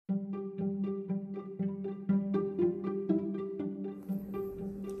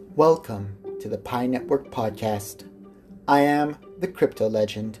Welcome to the Pi Network podcast. I am the crypto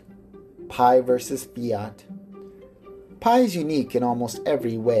legend, Pi versus Fiat. Pi is unique in almost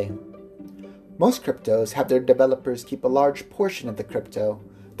every way. Most cryptos have their developers keep a large portion of the crypto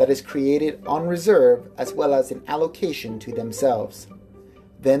that is created on reserve as well as an allocation to themselves.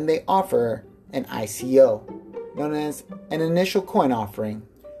 Then they offer an ICO, known as an initial coin offering,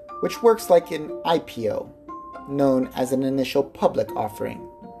 which works like an IPO, known as an initial public offering,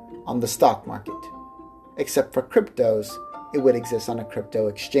 on the stock market. Except for cryptos, it would exist on a crypto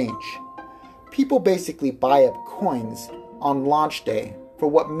exchange. People basically buy up coins on launch day for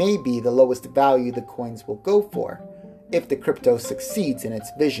what may be the lowest value the coins will go for if the crypto succeeds in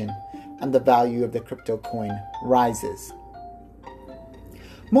its vision and the value of the crypto coin rises.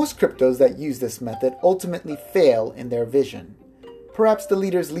 Most cryptos that use this method ultimately fail in their vision. Perhaps the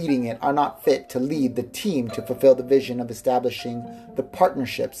leaders leading it are not fit to lead the team to fulfill the vision of establishing the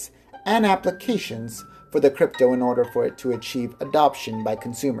partnerships and applications for the crypto in order for it to achieve adoption by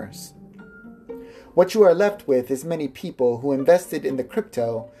consumers. What you are left with is many people who invested in the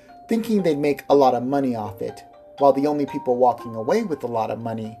crypto thinking they'd make a lot of money off it, while the only people walking away with a lot of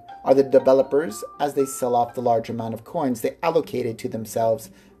money are the developers as they sell off the large amount of coins they allocated to themselves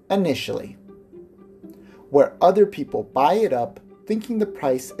initially. Where other people buy it up thinking the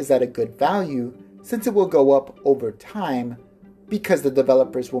price is at a good value since it will go up over time because the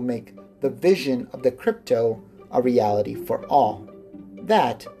developers will make the vision of the crypto a reality for all.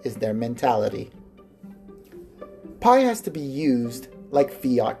 That is their mentality. Pi has to be used like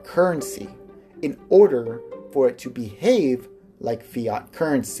fiat currency in order for it to behave like fiat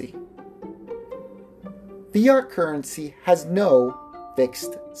currency. Fiat currency has no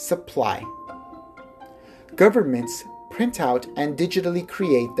fixed supply. Governments print out and digitally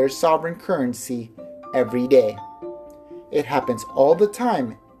create their sovereign currency every day. It happens all the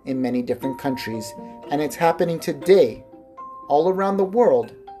time in many different countries, and it's happening today all around the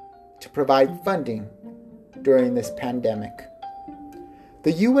world to provide funding during this pandemic.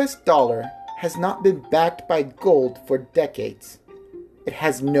 The US dollar has not been backed by gold for decades. It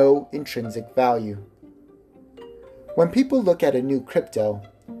has no intrinsic value. When people look at a new crypto,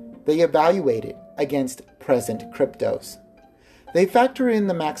 they evaluate it against present cryptos. They factor in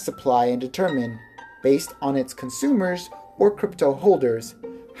the max supply and determine, based on its consumers or crypto holders,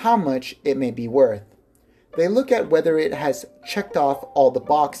 how much it may be worth. They look at whether it has checked off all the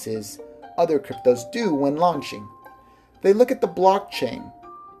boxes other cryptos do when launching. They look at the blockchain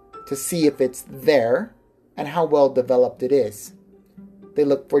to see if it's there and how well developed it is. They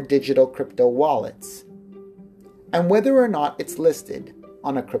look for digital crypto wallets and whether or not it's listed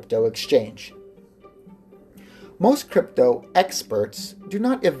on a crypto exchange. Most crypto experts do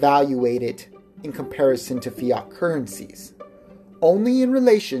not evaluate it in comparison to fiat currencies, only in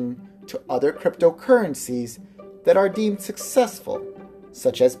relation to other cryptocurrencies that are deemed successful,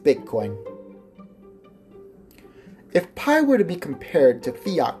 such as Bitcoin. If Pi were to be compared to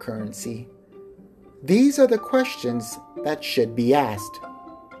fiat currency, these are the questions that should be asked.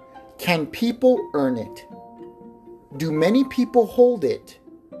 Can people earn it? Do many people hold it?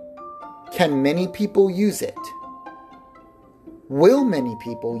 Can many people use it? Will many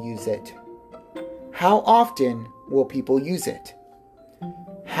people use it? How often will people use it?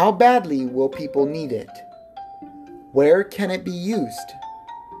 How badly will people need it? Where can it be used?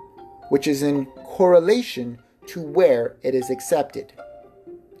 Which is in correlation to where it is accepted.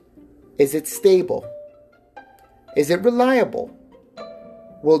 Is it stable? Is it reliable?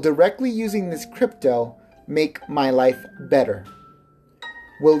 Will directly using this crypto make my life better?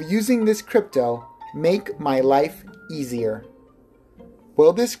 Will using this crypto make my life easier?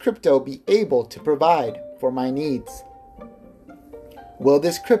 Will this crypto be able to provide for my needs? Will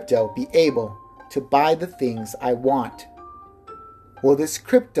this crypto be able to buy the things I want? Will this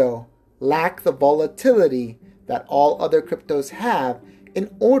crypto lack the volatility that all other cryptos have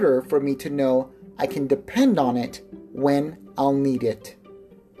in order for me to know I can depend on it when I'll need it?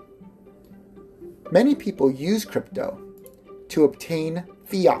 Many people use crypto to obtain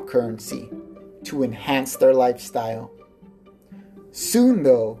fiat currency to enhance their lifestyle. Soon,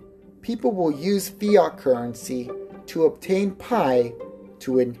 though, people will use fiat currency to obtain Pi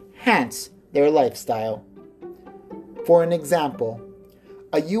to enhance their lifestyle. For an example,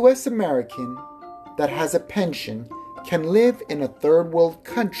 a US American that has a pension can live in a third world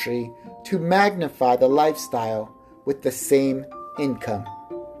country to magnify the lifestyle with the same income,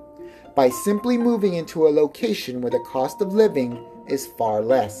 by simply moving into a location where the cost of living is far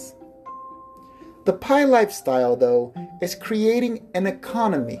less. The Pi lifestyle, though, is creating an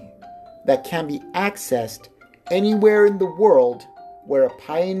economy that can be accessed anywhere in the world where a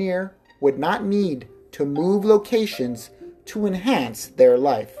pioneer would not need to move locations to enhance their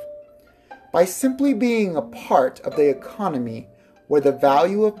life. By simply being a part of the economy where the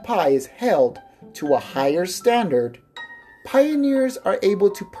value of pi is held to a higher standard, pioneers are able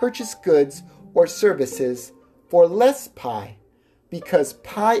to purchase goods or services for less pi because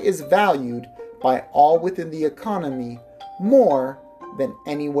pi is valued by all within the economy more than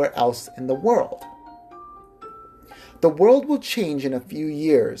anywhere else in the world. The world will change in a few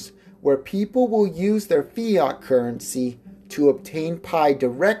years where people will use their fiat currency to obtain pi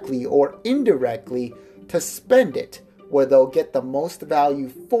directly or indirectly to spend it where they'll get the most value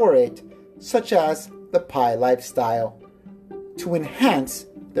for it, such as the pi lifestyle, to enhance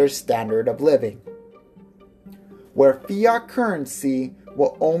their standard of living. Where fiat currency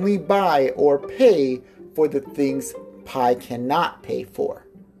will only buy or pay for the things pi cannot pay for.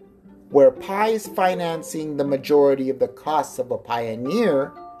 Where pi is financing the majority of the costs of a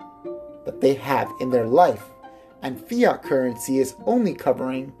pioneer that they have in their life, and fiat currency is only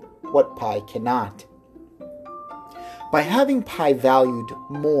covering what pi cannot. By having pi valued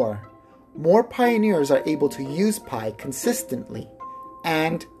more pioneers are able to use pi consistently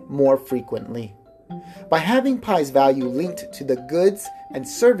and more frequently. By having pi's value linked to the goods and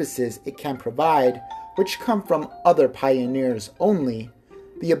services it can provide, which come from other pioneers only,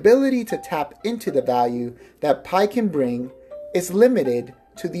 the ability to tap into the value that pi can bring is limited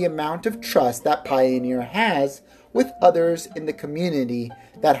to the amount of trust that pioneer has with others in the community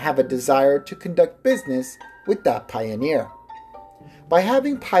that have a desire to conduct business with that pioneer. By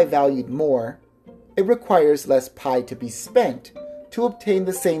having pi valued more, it requires less pi to be spent to obtain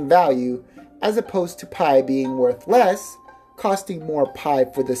the same value, as opposed to pi being worth less, costing more pi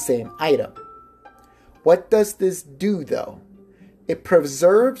for the same item. What does this do, though? It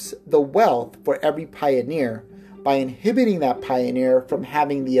preserves the wealth for every pioneer by inhibiting that pioneer from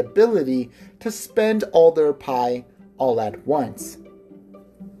having the ability to spend all their pi all at once.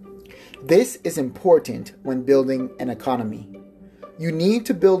 This is important when building an economy. You need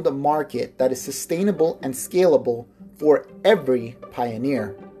to build a market that is sustainable and scalable for every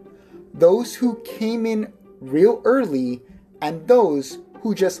pioneer. Those who came in real early and those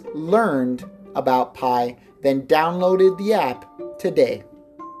who just learned about pi then downloaded the app today.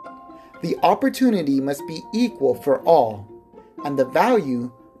 The opportunity must be equal for all, and the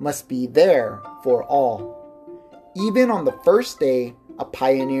value must be there for all. Even on the first day a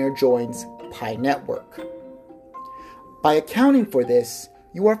pioneer joins Pi Network. By accounting for this,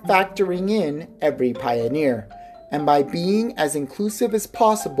 you are factoring in every pioneer, and by being as inclusive as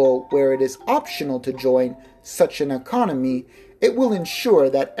possible where it is optional to join such an economy, it will ensure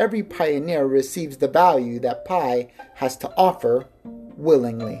that every pioneer receives the value that Pi has to offer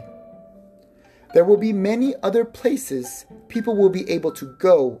willingly. There will be many other places people will be able to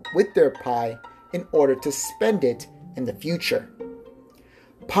go with their Pi in order to spend it in the future.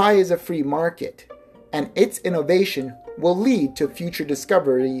 Pi is a free market, and its innovation will lead to future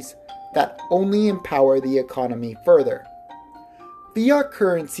discoveries that only empower the economy further. Fiat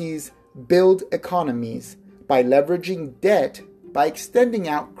currencies build economies by leveraging debt by extending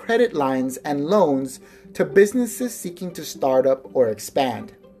out credit lines and loans to businesses seeking to start up or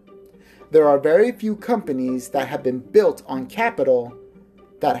expand. There are very few companies that have been built on capital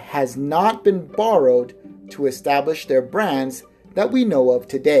that has not been borrowed to establish their brands that we know of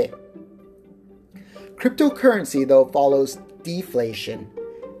today. Cryptocurrency, though, follows deflation,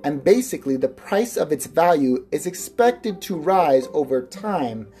 and basically the price of its value is expected to rise over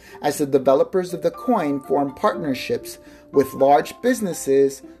time as the developers of the coin form partnerships with large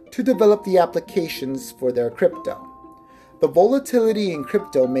businesses to develop the applications for their crypto. The volatility in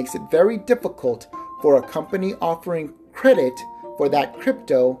crypto makes it very difficult for a company offering credit for that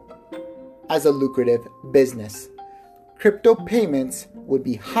crypto as a lucrative business. Crypto payments would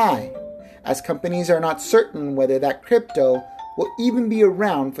be high, as companies are not certain whether that crypto will even be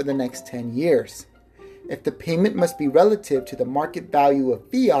around for the next 10 years. If the payment must be relative to the market value of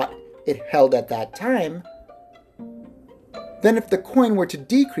fiat it held at that time, then if the coin were to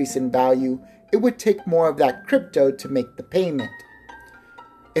decrease in value, it would take more of that crypto to make the payment.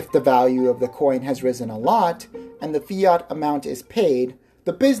 If the value of the coin has risen a lot and the fiat amount is paid,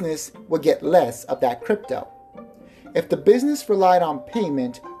 the business will get less of that crypto. If the business relied on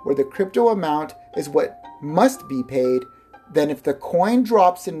payment where the crypto amount is what must be paid, then if the coin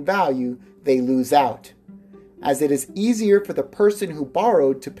drops in value, they lose out, as it is easier for the person who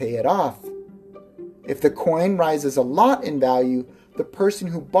borrowed to pay it off. If the coin rises a lot in value, the person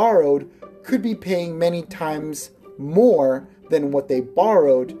who borrowed could be paying many times more than what they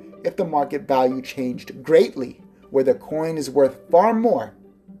borrowed if the market value changed greatly, where the coin is worth far more,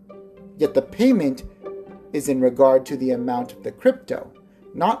 yet the payment is in regard to the amount of the crypto,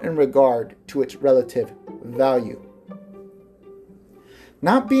 not in regard to its relative value.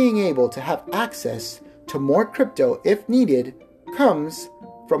 Not being able to have access to more crypto if needed comes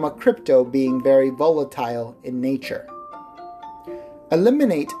from a crypto being very volatile in nature.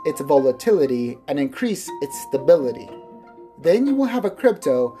 Eliminate its volatility and increase its stability. Then you will have a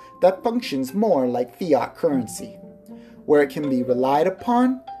crypto that functions more like fiat currency, where it can be relied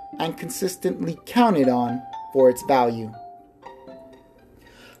upon and consistently counted on for its value.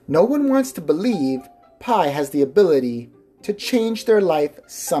 No one wants to believe Pi has the ability to change their life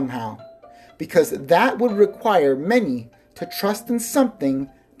somehow, because that would require many to trust in something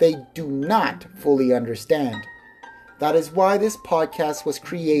they do not fully understand. That is why this podcast was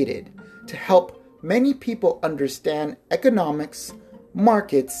created, to help many people understand economics,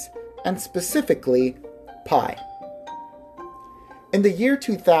 markets, and specifically Pi. In the year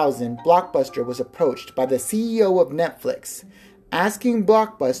 2000, Blockbuster was approached by the CEO of Netflix, asking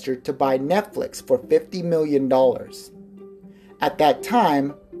Blockbuster to buy Netflix for $50 million. At that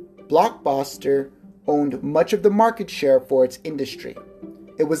time, Blockbuster owned much of the market share for its industry.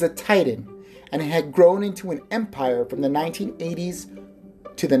 It was a titan, and it had grown into an empire from the 1980s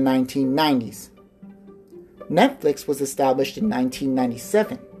to the 1990s. Netflix was established in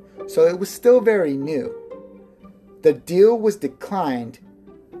 1997, so it was still very new. The deal was declined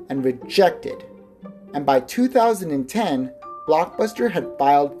and rejected, and by 2010, Blockbuster had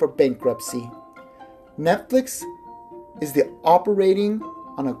filed for bankruptcy. Netflix is operating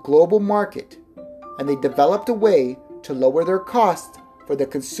on a global market, and they developed a way to lower their costs for the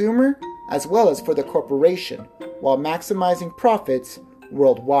consumer as well as for the corporation while maximizing profits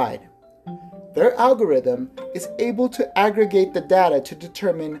worldwide. Their algorithm is able to aggregate the data to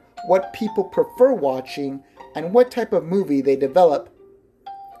determine what people prefer watching and what type of movie they develop,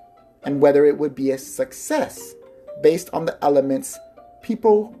 and whether it would be a success based on the elements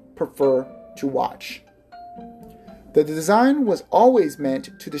people prefer to watch. The design was always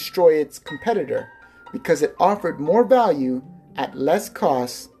meant to destroy its competitor because it offered more value at less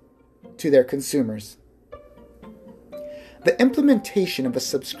cost to their consumers. The implementation of a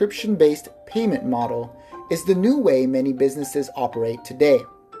subscription-based payment model is the new way many businesses operate today.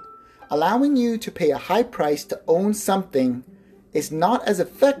 Allowing you to pay a high price to own something is not as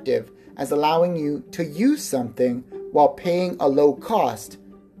effective as allowing you to use something while paying a low cost,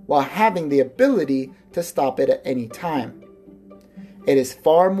 while having the ability to stop it at any time. It is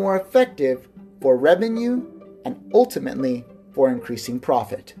far more effective for revenue and ultimately for increasing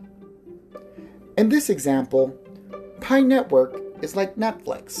profit. In this example, Pi Network is like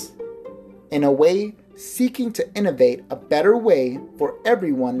Netflix, in a way seeking to innovate a better way for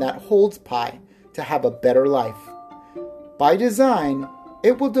everyone that holds Pi to have a better life. By design,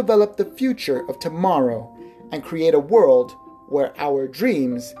 it will develop the future of tomorrow and create a world where our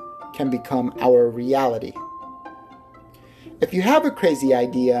dreams can become our reality. If you have a crazy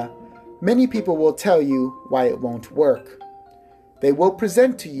idea, many people will tell you why it won't work. They will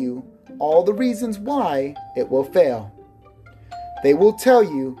present to you all the reasons why it will fail. They will tell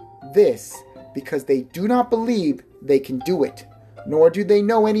you this because they do not believe they can do it, nor do they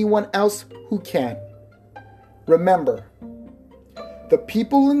know anyone else who can. Remember, the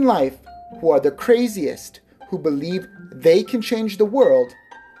people in life who are the craziest, who believe they can change the world,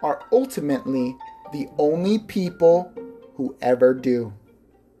 are ultimately the only people who ever do.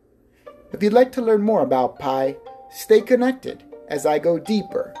 If you'd like to learn more about Pi, stay connected as I go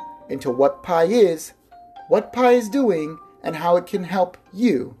deeper into what Pi is doing, and how it can help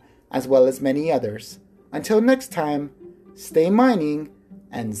you as well as many others. Until next time, stay mining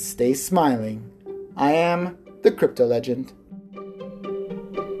and stay smiling. I am the Crypto Legend.